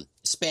the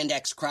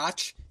spandex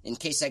crotch in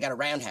case I got to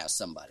roundhouse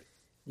somebody.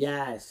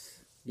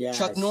 Yes.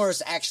 Chuck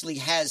Norris actually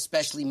has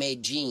specially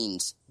made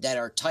jeans that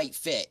are tight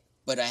fit,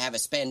 but I have a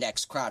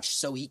spandex crotch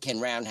so he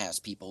can roundhouse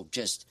people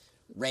just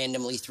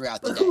randomly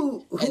throughout the day.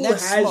 Who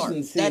that's smart.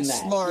 That's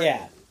smart.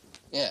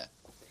 Yeah.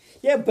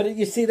 Yeah, but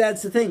you see,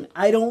 that's the thing.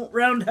 I don't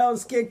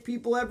roundhouse kick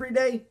people every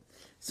day,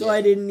 so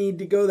I didn't need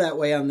to go that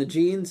way on the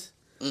jeans.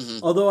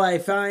 Mm-hmm. Although I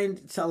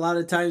find a lot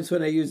of times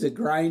when I use a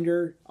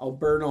grinder, I'll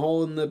burn a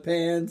hole in the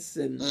pants,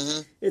 and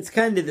it's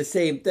kind of the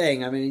same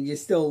thing. I mean, you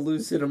still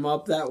loosen them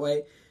up that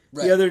way.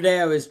 Right. The other day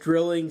I was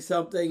drilling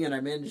something, and I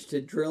managed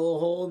to drill a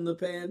hole in the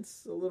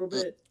pants a little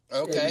bit.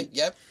 Okay,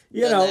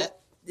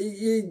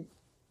 and,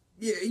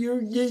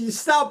 you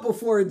stop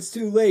before it's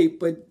too late,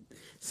 but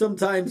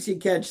sometimes you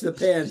catch the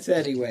pants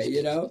anyway,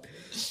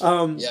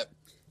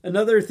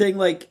 Another thing,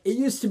 like, it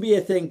used to be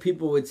a thing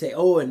people would say,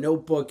 a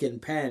notebook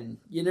and pen.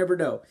 You never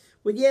know.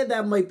 Well, yeah,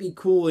 that might be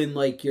cool in,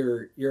 like,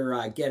 your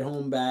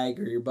get-home bag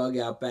or your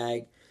bug-out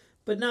bag.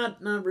 but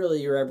not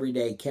really your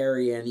everyday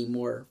carry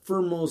anymore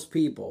for most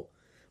people.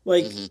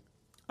 Like,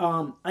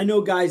 I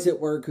know guys at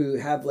work who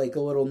have like a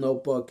little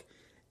notebook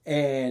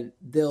and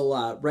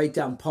they'll write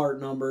down part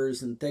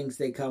numbers and things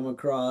they come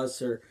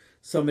across, or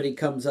somebody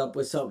comes up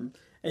with something.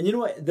 And you know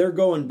what? They're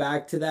going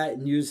back to that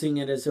and using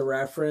it as a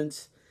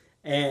reference,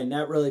 and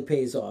that really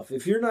pays off.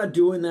 If you're not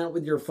doing that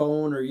with your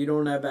phone, or you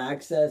don't have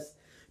access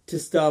to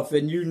stuff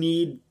and you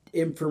need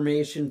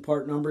information,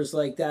 part numbers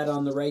like that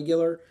on the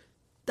regular,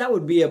 that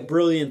would be a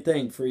brilliant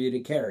thing for you to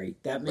carry.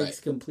 That makes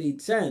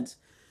complete sense.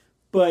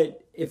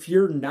 But if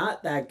you're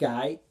not that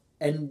guy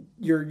and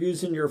you're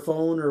using your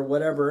phone or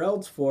whatever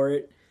else for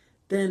it,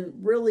 then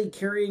really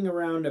carrying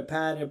around a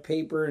pad of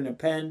paper and a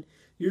pen,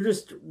 you're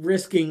just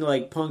risking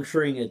like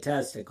puncturing a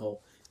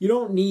testicle. You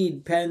don't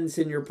need pens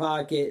in your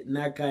pocket and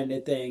that kind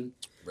of thing.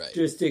 Right.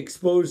 Just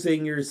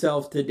exposing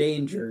yourself to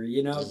danger.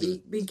 You know,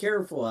 be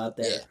careful out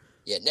there.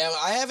 Yeah. Now,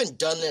 I haven't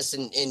done this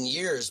in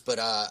years, but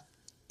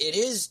it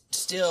is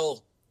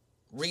still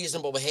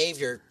reasonable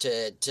behavior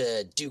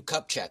to do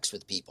cup checks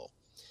with people.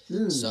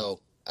 So,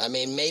 I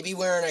mean, maybe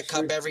wearing a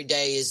cup every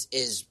day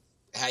is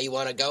how you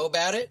want to go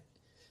about it.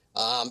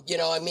 You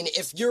know, I mean,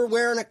 if you're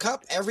wearing a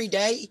cup every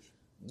day,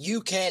 you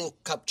can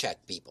cup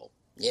check people,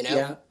 you know?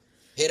 Yeah.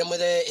 Hit them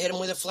with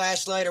a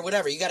flashlight or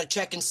whatever. You got to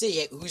check and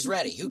see who's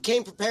ready. Who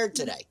came prepared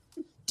today?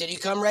 Did he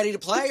come ready to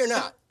play or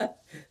not?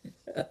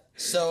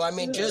 So, I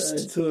mean,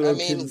 it's a little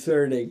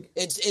concerning.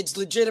 It's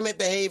legitimate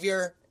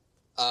behavior.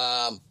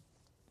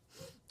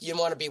 You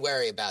want to be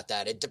wary about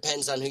that. It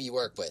depends on who you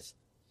work with.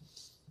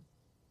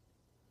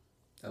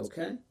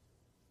 Okay.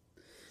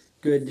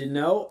 Good to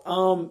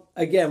know.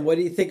 Again, what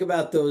do you think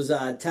about those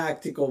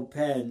tactical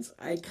pens?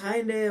 I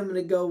kind of am going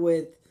to go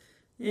with,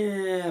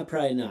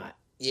 probably not.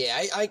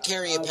 Yeah, I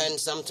carry a pen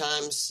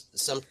sometimes.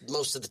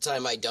 Most of the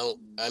time I don't.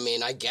 I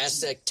mean, I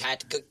guess a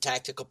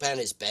tactical pen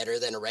is better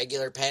than a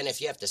regular pen if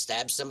you have to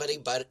stab somebody,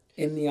 but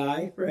in the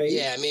eye, right?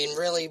 Yeah, I mean,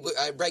 really,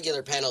 a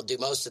regular pen will do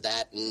most of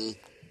that. And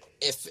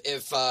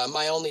if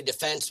my only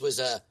defense was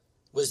a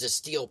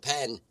steel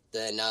pen,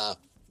 then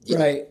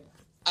right,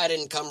 I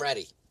didn't come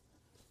ready.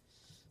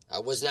 I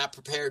was not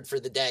prepared for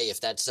the day. If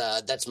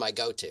that's my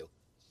go-to.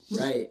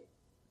 Right.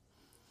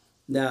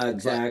 No,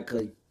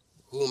 exactly. But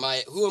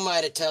who am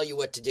I to tell you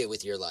what to do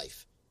with your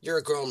life? You're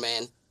a grown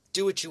man.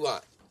 Do what you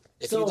want.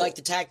 If you'd like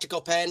the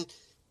tactical pen,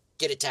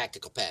 get a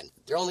tactical pen.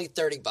 They're only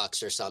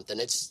 $30 or something.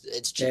 It's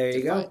cheap. There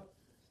you go.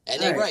 And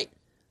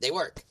they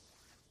work.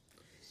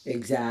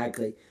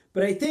 Exactly.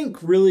 But I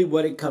think really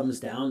what it comes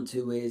down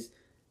to is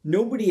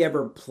nobody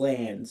ever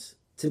plans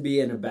to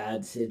be in a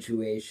bad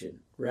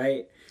situation,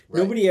 right?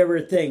 Nobody ever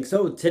thinks,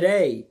 oh,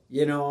 today,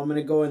 I'm going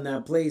to go in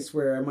that place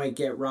where I might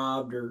get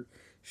robbed or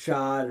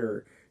shot,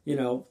 or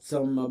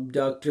some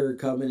abductor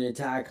come and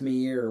attack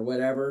me or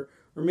whatever.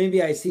 Or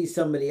maybe I see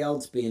somebody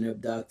else being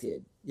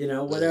abducted,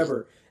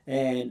 whatever.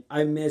 And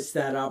I miss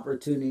that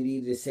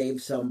opportunity to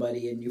save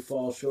somebody and you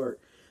fall short.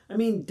 I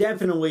mean,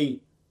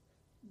 definitely,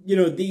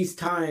 these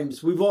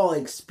times, we've all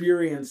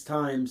experienced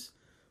times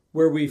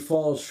where we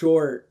fall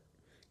short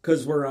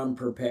because we're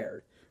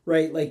unprepared,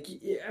 right? Like,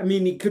 I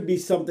mean, it could be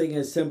something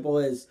as simple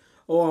as,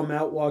 oh, I'm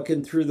out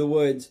walking through the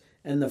woods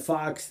and the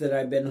fox that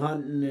I've been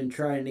hunting and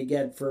trying to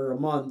get for a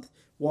month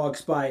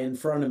walks by in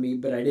front of me,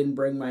 but I didn't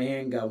bring my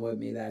handgun with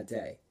me that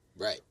day.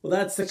 Right. Well,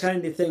 that's the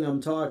kind of thing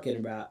I'm talking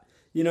about.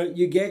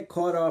 You get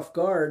caught off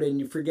guard and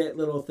you forget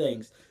little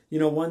things.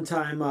 One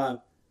time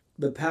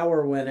the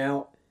power went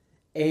out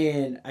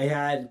and I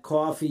had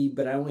coffee,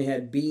 but I only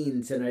had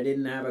beans and I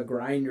didn't have a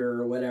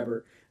grinder or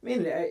whatever. I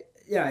mean,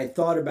 I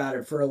thought about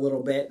it for a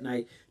little bit and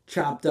I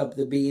chopped up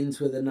the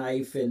beans with a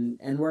knife and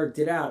worked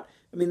it out.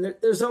 I mean,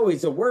 there's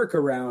always a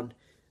workaround,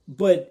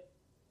 but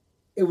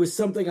it was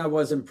something I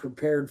wasn't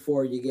prepared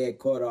for. You get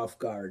caught off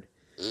guard.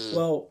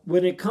 Well,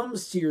 when it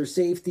comes to your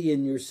safety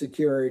and your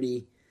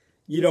security,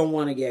 you don't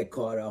want to get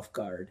caught off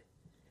guard.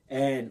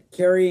 And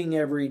carrying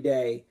every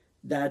day,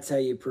 that's how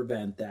you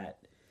prevent that.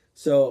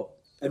 So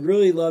I'd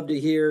really love to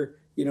hear,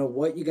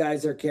 what you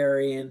guys are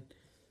carrying,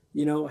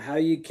 how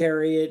you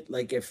carry it.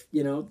 Like if,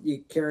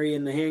 you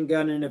carrying the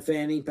handgun in a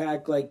fanny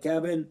pack like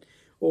Kevin,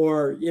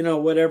 or,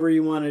 whatever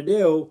you want to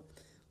do.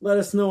 Let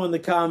us know in the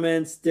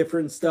comments,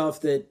 different stuff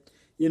that,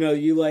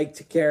 you like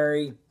to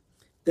carry,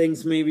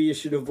 things maybe you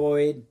should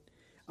avoid.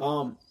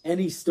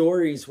 Any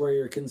stories where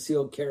your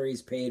concealed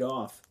carries paid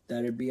off.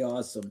 That'd be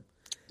awesome.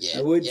 Yeah,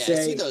 I would say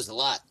I see those a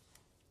lot.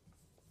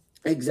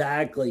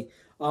 Exactly.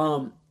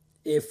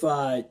 If,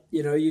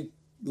 you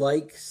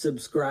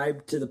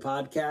subscribe to the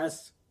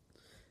podcast,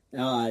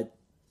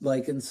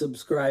 like and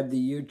subscribe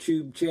the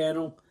YouTube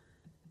channel,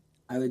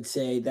 I would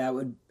say that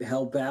would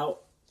help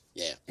out.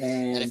 Yeah.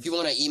 And if you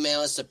want to email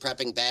us at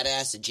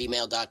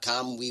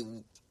preppingbadass@gmail.com, we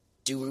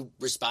do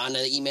respond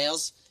to the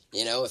emails.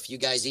 If you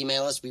guys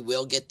email us, we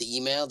will get the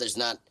email. There's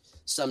not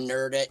some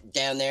nerd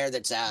down there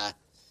that's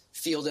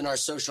fielding our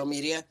social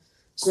media.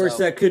 Of course,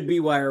 that could be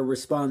why our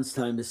response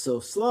time is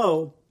so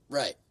slow.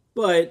 Right.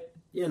 But,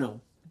 I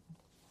don't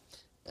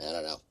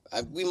know.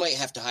 We might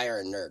have to hire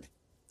a nerd.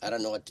 I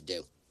don't know what to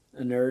do.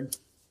 A nerd?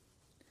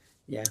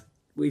 Yeah.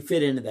 we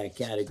fit into that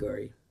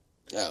category.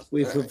 Oh,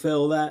 we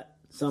fulfill that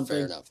something.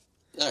 Fair enough.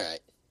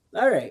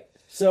 All right.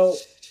 So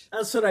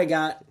that's what I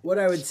got. What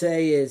I would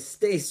say is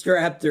stay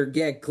strapped or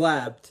get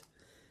clapped.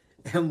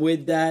 And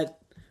with that,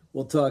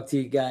 we'll talk to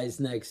you guys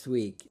next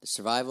week. The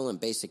Survival and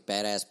Basic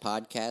Badass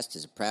Podcast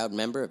is a proud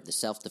member of the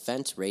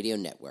Self-Defense Radio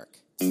Network.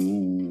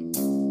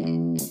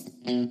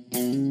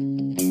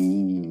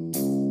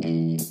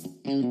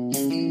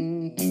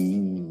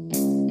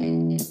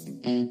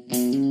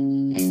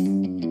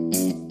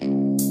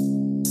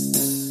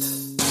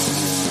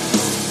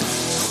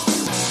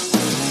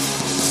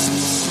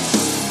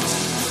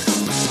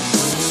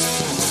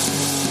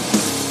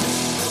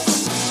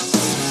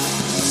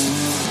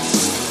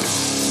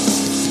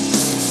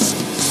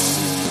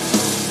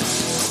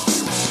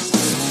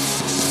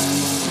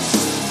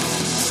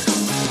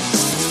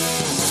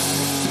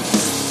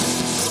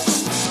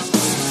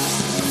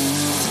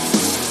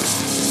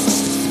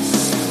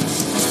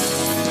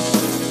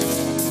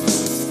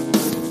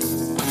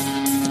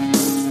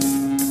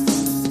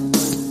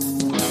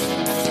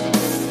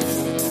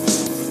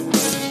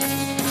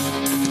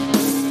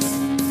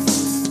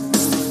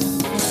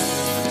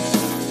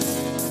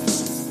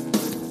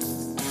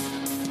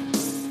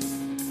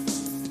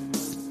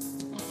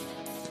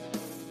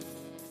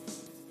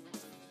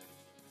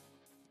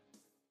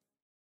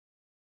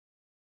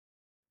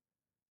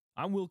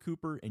 I'm Will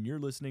Cooper, and you're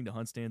listening to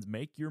HuntStand's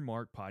Make Your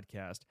Mark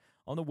podcast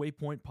on the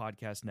Waypoint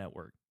Podcast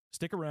Network.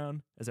 Stick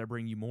around as I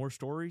bring you more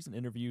stories and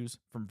interviews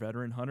from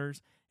veteran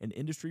hunters and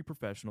industry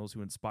professionals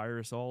who inspire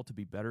us all to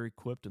be better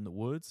equipped in the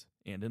woods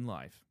and in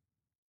life.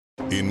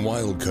 In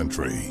Wild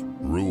Country,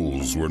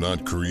 rules were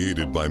not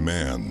created by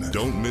man.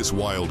 Don't miss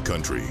Wild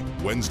Country,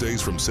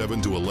 Wednesdays from 7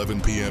 to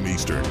 11 p.m.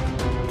 Eastern.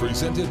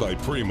 Presented by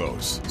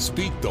Primos.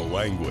 Speak the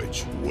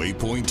language.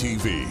 Waypoint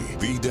TV,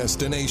 the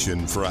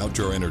destination for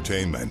outdoor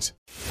entertainment.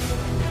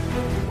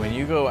 When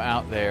you go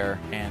out there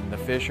and the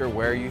fish are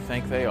where you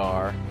think they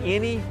are,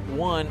 any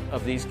one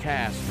of these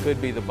casts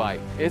could be the bite.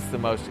 It's the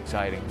most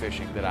exciting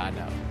fishing that I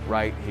know,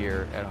 right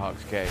here at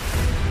Hawks Cave.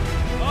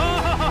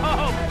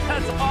 Oh,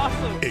 that's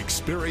awesome!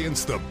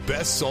 Experience the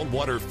best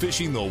saltwater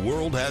fishing the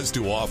world has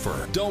to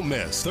offer. Don't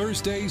miss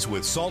Thursdays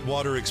with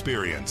Saltwater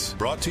Experience.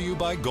 Brought to you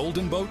by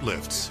Golden Boat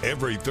Lifts.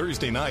 Every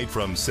Thursday night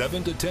from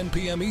 7 to 10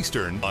 p.m.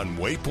 Eastern on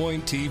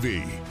Waypoint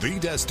TV, the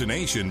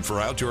destination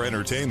for outdoor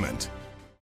entertainment.